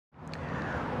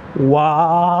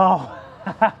Wow.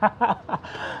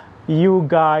 You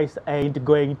guys ain't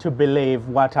going to believe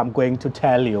what I'm going to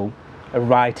tell you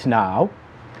right now.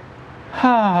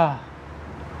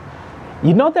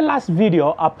 You know the last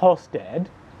video I posted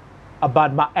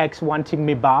about my ex wanting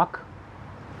me back?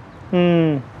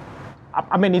 I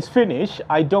mean, it's finished.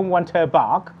 I don't want her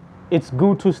back. It's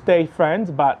good to stay friends,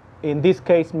 but in this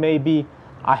case, maybe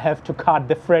I have to cut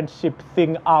the friendship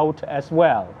thing out as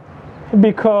well.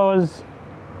 Because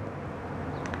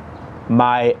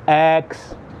my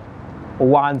ex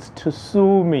wants to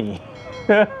sue me.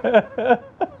 She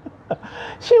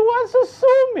wants to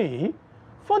sue me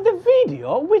for the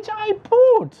video which I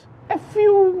put a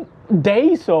few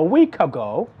days or a week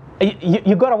ago.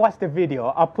 You gotta watch the video.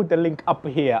 I'll put the link up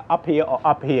here or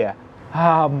up here.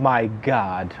 Oh my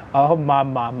God. Oh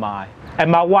my.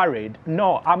 Am I worried?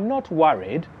 No, I'm not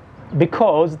worried,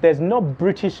 because there's no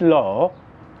British law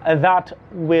that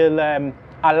will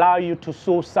allow you to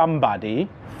sue somebody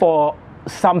for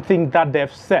something that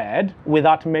they've said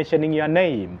without mentioning your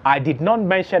name. I did not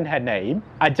mention her name.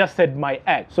 I just said my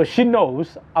ex. So she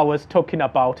knows I was talking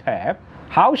about her.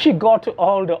 How she got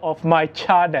hold of my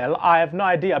channel, I have no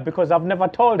idea, because I've never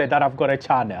told her that I've got a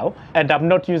channel and I'm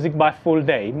not using my full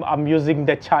name. I'm using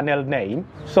the channel name.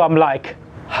 So I'm like,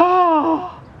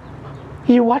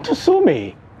 you want to sue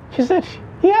me? She said,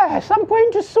 yes, I'm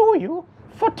going to sue you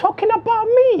for talking about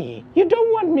me. You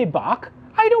don't want me back.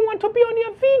 I don't want to be on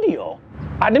your video.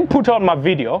 I didn't put on my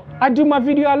video. I do my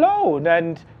video alone.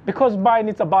 And because mine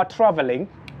is about traveling,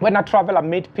 when I travel, I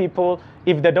meet people.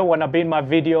 If they don't want to be in my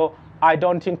video, I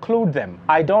don't include them.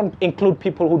 I don't include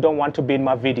people who don't want to be in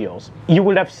my videos. You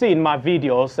will have seen my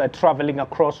videos traveling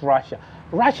across Russia.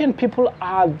 Russian people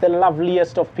are the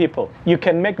loveliest of people. You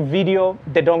can make video,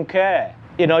 they don't care.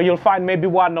 You know, you'll find maybe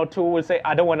one or two will say,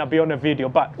 I don't want to be on a video,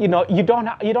 but you know, you don't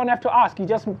have to ask. You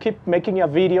just keep making your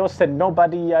videos and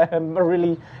nobody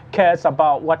really cares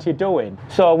about what you're doing.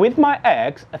 So with my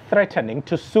ex threatening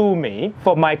to sue me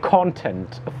for my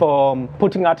content, for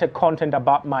putting out a content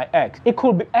about my ex, it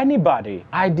could be anybody.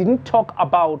 I didn't talk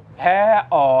about her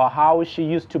or how she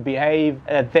used to behave.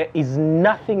 There is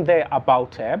nothing there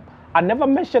about her. I never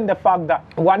mentioned the fact that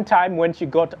one time when she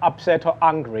got upset or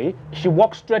angry, she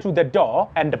walked straight to the door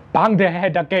and banged her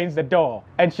head against the door.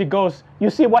 And she goes, you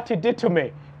see what he did to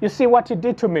me? You see what he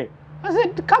did to me? I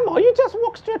said, come on, you just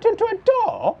walked straight into a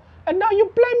door and now you're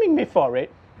blaming me for it.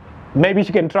 Maybe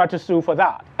she can try to sue for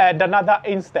that. And another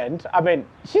instant, I mean,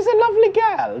 she's a lovely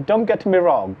girl, don't get me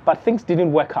wrong, but things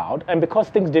didn't work out. And because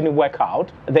things didn't work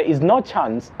out, there is no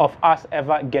chance of us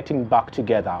ever getting back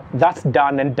together. That's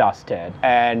done and dusted.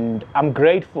 And I'm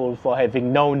grateful for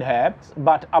having known her,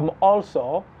 but I'm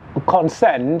also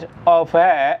concerned of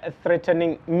her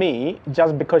threatening me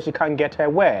just because she can't get her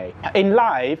way. In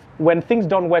life, when things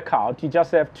don't work out, you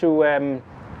just have to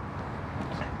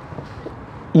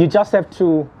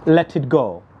let it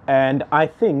go. And I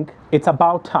think it's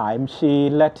about time she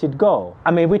let it go.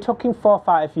 I mean, we're talking 4 or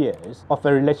 5 years of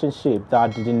a relationship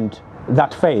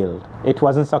that failed. It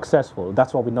wasn't successful.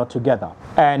 That's why we're not together.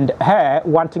 And her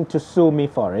wanting to sue me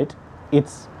for it,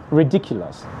 it's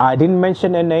ridiculous. I didn't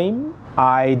mention her name.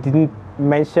 I didn't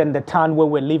mention the town where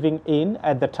we're living in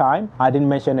at the time. I didn't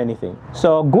mention anything.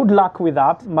 So good luck with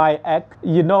that, my ex.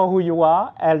 You know who you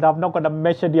are, and I'm not going to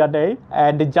mention your name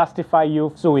and justify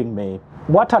you suing me.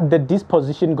 What are the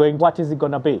disposition going? What is it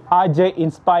going to be?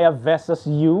 RJinspire versus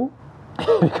you?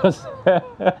 Because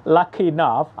lucky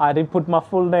enough, I didn't put my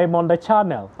full name on the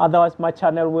channel. Otherwise, my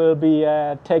channel will be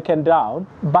taken down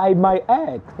by my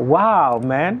ex. Wow,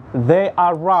 man. They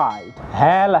are right.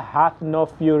 Hell hath no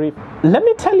fury. Let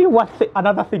me tell you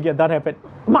another thing that happened.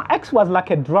 My ex was like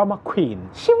a drama queen.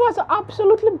 She was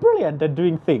absolutely brilliant at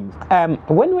doing things.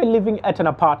 When we were living at an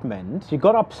apartment, she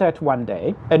got upset one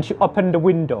day and she opened the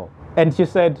window and she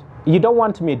said, you don't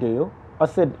want me, do you? I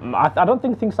said, I don't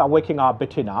think things are working out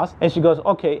between us. And she goes,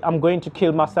 okay, I'm going to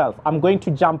kill myself. I'm going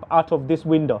to jump out of this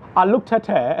window. I looked at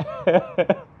her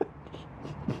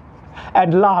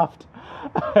and laughed.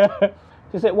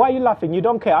 She said, why are you laughing? You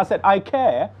don't care. I said, I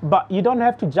care, but you don't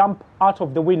have to jump out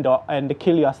of the window and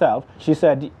kill yourself. She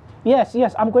said, yes,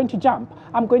 I'm going to jump.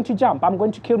 I'm going to jump. I'm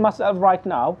going to kill myself right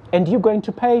now. And you're going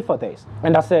to pay for this.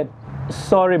 And I said,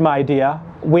 sorry, my dear.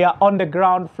 We are on the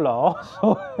ground floor.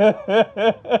 So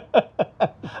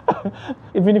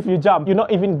even if you jump, you're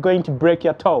not even going to break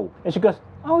your toe. And she goes,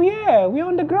 oh yeah, we're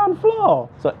on the ground floor.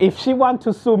 So if she wants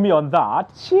to sue me on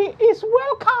that, she is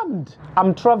welcomed.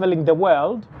 I'm traveling the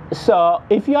world. So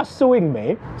if you're suing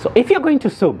me, so if you're going to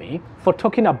sue me for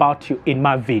talking about you in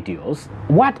my videos,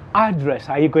 what address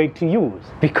are you going to use?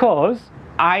 Because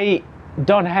I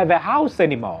don't have a house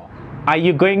anymore. Are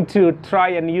you going to try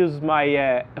and use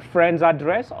my friend's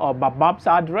address or my mom's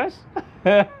address?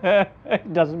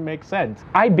 It doesn't make sense.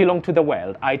 I belong to the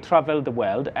world. I travel the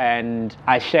world and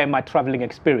I share my traveling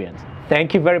experience.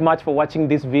 Thank you very much for watching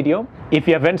this video. If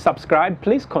you haven't subscribed,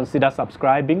 please consider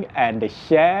subscribing and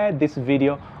share this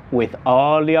video with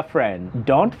all your friends.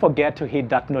 Don't forget to hit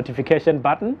that notification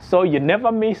button so you never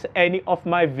miss any of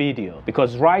my videos,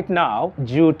 because right now,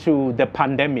 due to the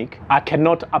pandemic, I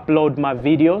cannot upload my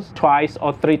videos twice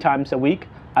or 3 times a week.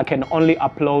 I can only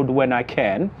upload when I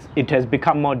can. It has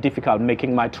become more difficult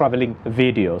making my traveling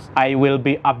videos. I will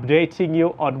be updating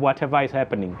you on whatever is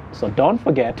happening, so don't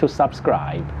forget to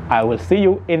subscribe. I will see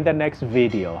you in the next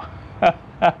video.